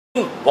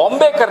In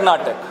Bombay,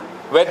 Karnataka,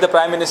 where the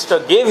Prime Minister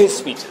gave his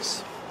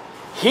speeches,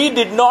 he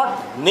did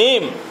not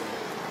name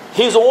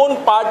his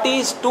own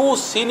party's two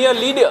senior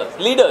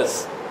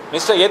leaders,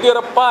 Mr.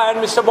 Yediyurappa and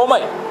Mr.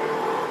 Bommai.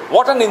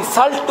 What an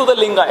insult to the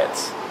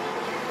Lingayats.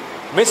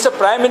 Mr.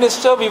 Prime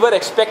Minister, we were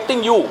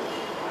expecting you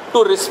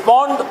to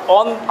respond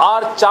on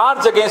our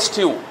charge against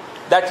you,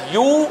 that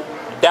you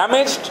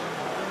damaged,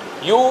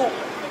 you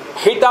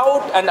hit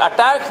out and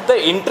attacked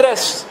the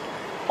interests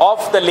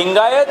of the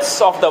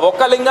Lingayats, of the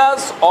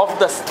Vokalingas, of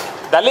the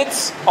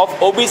Dalits, of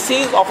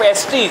OBCs, of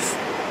STs,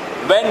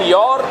 when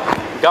your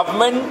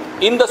government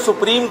in the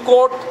Supreme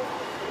Court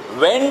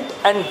went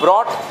and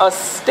brought a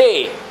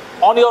stay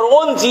on your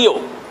own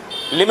GO,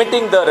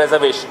 limiting the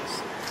reservations.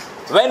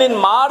 When in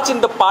March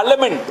in the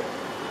Parliament,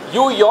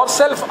 you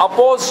yourself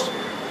opposed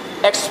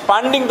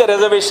expanding the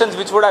reservations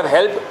which would have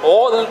helped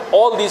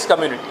all these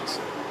communities.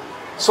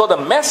 So the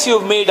mess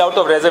you've made out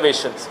of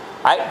reservations,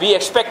 we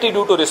expected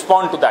you to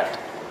respond to that.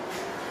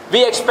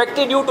 We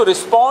expected you to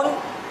respond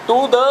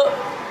to the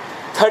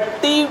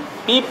 30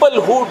 people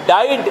who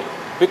died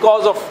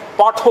because of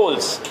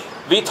potholes.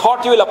 We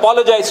thought you will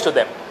apologize to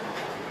them.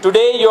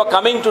 Today you are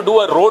coming to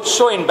do a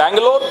roadshow in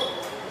Bangalore.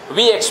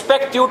 We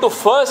expect you to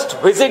first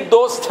visit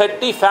those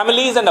 30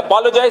 families and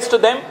apologize to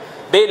them.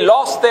 They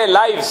lost their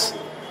lives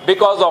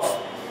because of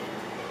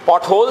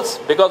potholes,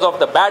 because of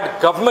the bad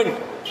government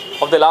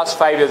of the last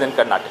 5 years in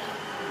Karnataka.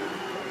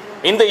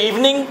 In the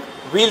evening,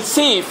 we'll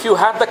see if you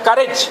have the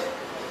courage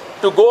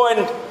to go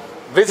and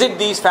visit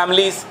these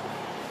families,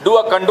 do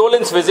a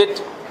condolence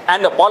visit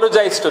and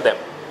apologize to them.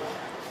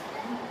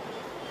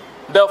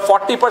 The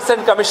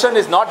 40% commission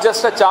is not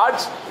just a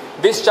charge.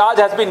 This charge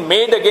has been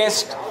made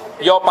against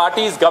your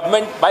party's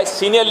government by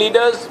senior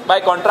leaders,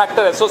 by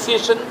contractor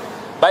association,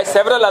 by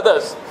several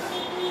others,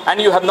 and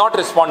you have not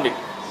responded.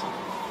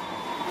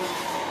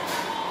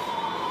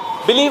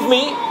 Believe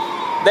me,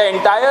 the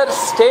entire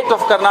state of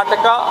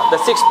Karnataka, the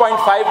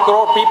 6.5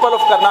 crore people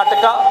of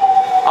Karnataka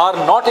are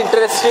not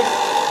interested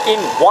in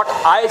what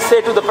I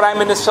say to the Prime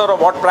Minister or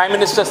what Prime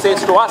Minister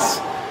says to us.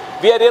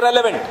 We are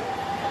irrelevant.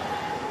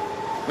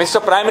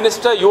 Mr. Prime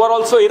Minister, you are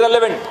also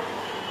irrelevant.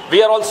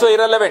 We are also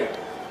irrelevant.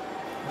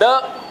 The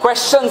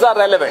questions are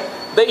relevant.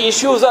 The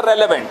issues are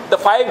relevant. The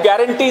 5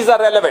 guarantees are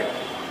relevant.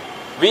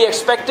 We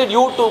expected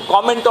you to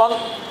comment on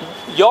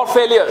your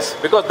failures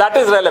because that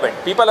is relevant.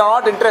 People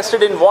are not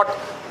interested in what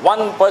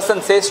one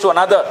person says to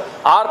another.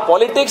 Our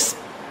politics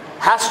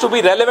has to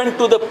be relevant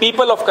to the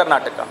people of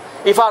Karnataka.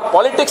 If our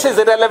politics is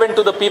irrelevant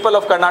to the people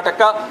of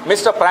Karnataka,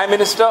 Mr. Prime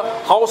Minister,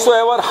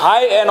 howsoever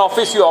high an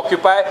office you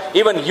occupy,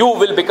 even you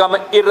will become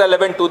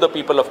irrelevant to the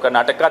people of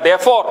Karnataka.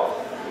 Therefore,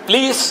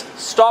 please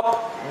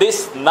stop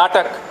this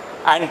natak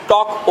and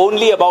talk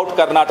only about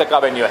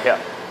Karnataka when you are here.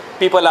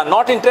 People are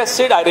not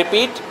interested, I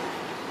repeat,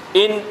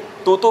 in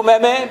tutu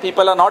meme.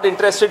 People are not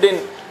interested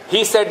in,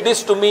 he said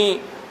this to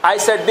me, I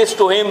said this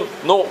to him.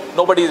 No,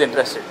 nobody is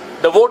interested.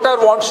 The voter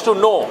wants to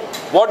know,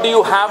 what do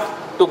you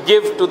have to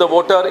give to the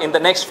voter in the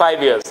next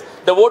 5 years?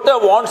 The voter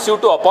wants you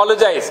to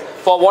apologize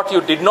for what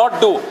you did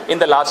not do in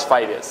the last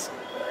 5 years.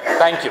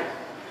 Thank you.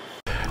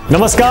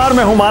 नमस्कार,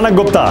 मैं हूं मानक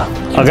गुप्ता।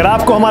 अगर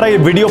आपको हमारा ये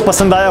video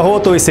पसंद आया हो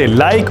तो इसे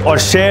लाइक और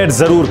शेयर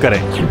जरूर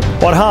करें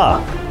और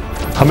हां,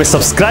 हमें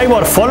सब्सक्राइब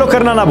और फॉलो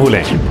करना ना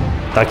भूलें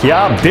ताकि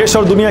आप देश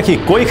और दुनिया की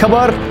कोई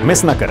खबर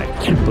मिस ना करें।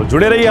 तो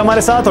जुड़े रहिए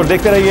हमारे साथ और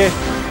देखते रहिए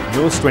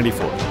News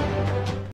 24।